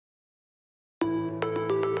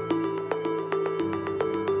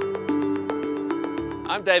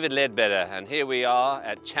I'm David Leadbetter, and here we are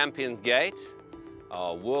at Champions Gate,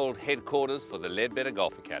 our world headquarters for the Leadbetter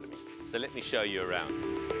Golf Academies. So let me show you around.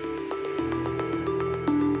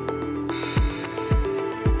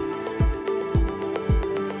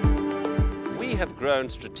 We have grown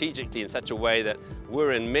strategically in such a way that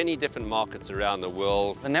we're in many different markets around the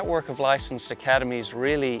world. The network of licensed academies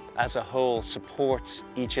really, as a whole, supports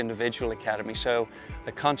each individual academy, so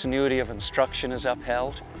the continuity of instruction is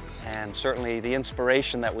upheld, and certainly the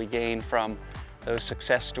inspiration that we gain from those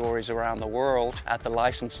success stories around the world at the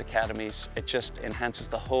licensed academies, it just enhances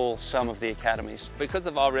the whole sum of the academies. Because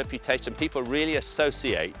of our reputation, people really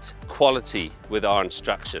associate quality with our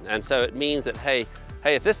instruction, and so it means that, hey,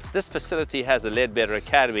 if this facility has a Leadbetter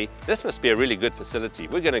Academy, this must be a really good facility.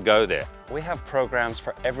 We're going to go there. We have programs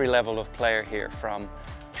for every level of player here, from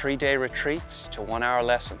 3-day retreats to 1-hour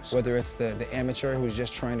lessons. Whether it's the amateur who's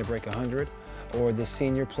just trying to break 100, or the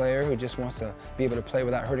senior player who just wants to be able to play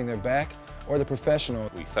without hurting their back, or the professional.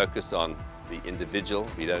 We focus on the individual.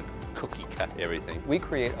 We don't cookie cut everything. We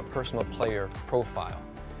create a personal player profile.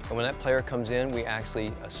 And when that player comes in, we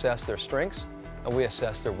actually assess their strengths and we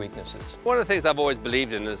assess their weaknesses. One of the things I've always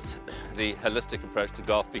believed in is the holistic approach to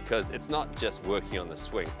golf, because it's not just working on the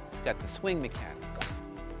swing. He's got the swing mechanics.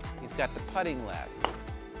 He's got the putting lab.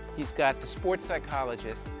 He's got the sports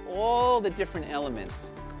psychologist, all the different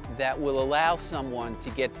elements that will allow someone to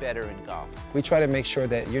get better in golf. We try to make sure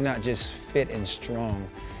that you're not just fit and strong.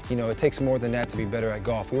 You know, it takes more than that to be better at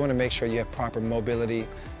golf. We want to make sure you have proper mobility,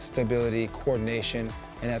 stability, coordination,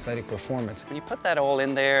 and athletic performance. When you put that all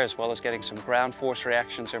in there, as well as getting some ground force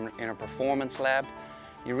reactions in a performance lab,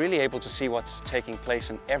 you're really able to see what's taking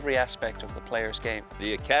place in every aspect of the player's game.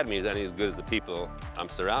 The academy is only as good as the people I'm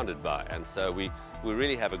surrounded by, and so we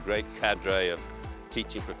really have a great cadre of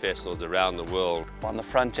teaching professionals around the world. On the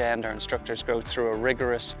front end, our instructors go through a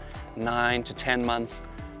rigorous 9 to 10 month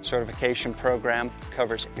certification program. It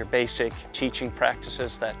covers your basic teaching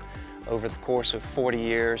practices that over the course of 40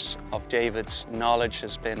 years of David's knowledge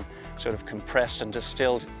has been sort of compressed and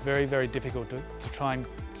distilled. Very, very difficult to try and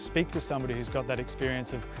speak to somebody who's got that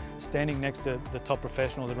experience of standing next to the top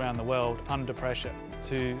professionals around the world under pressure.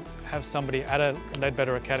 To have somebody at a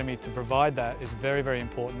Leadbetter Academy to provide that is very, very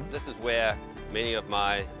important. This is where many of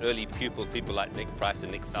my early pupils, people like Nick Price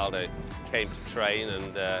and Nick Faldo, came to train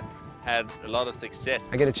and had a lot of success.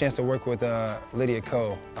 I get a chance to work with Lydia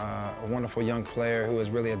Ko, a wonderful young player who has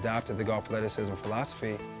really adopted the golf athleticism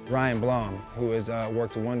philosophy. Ryan Blom, who has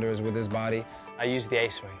worked wonders with his body. I used the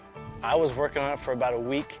A-swing. I was working on it for about a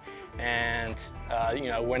week, and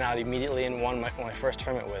went out immediately and won my first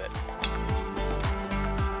tournament with it.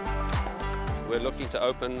 We're looking to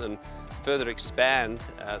open and further expand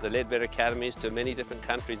the Leadbetter Academies to many different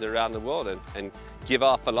countries around the world and give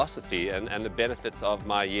our philosophy and the benefits of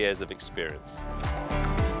my years of experience.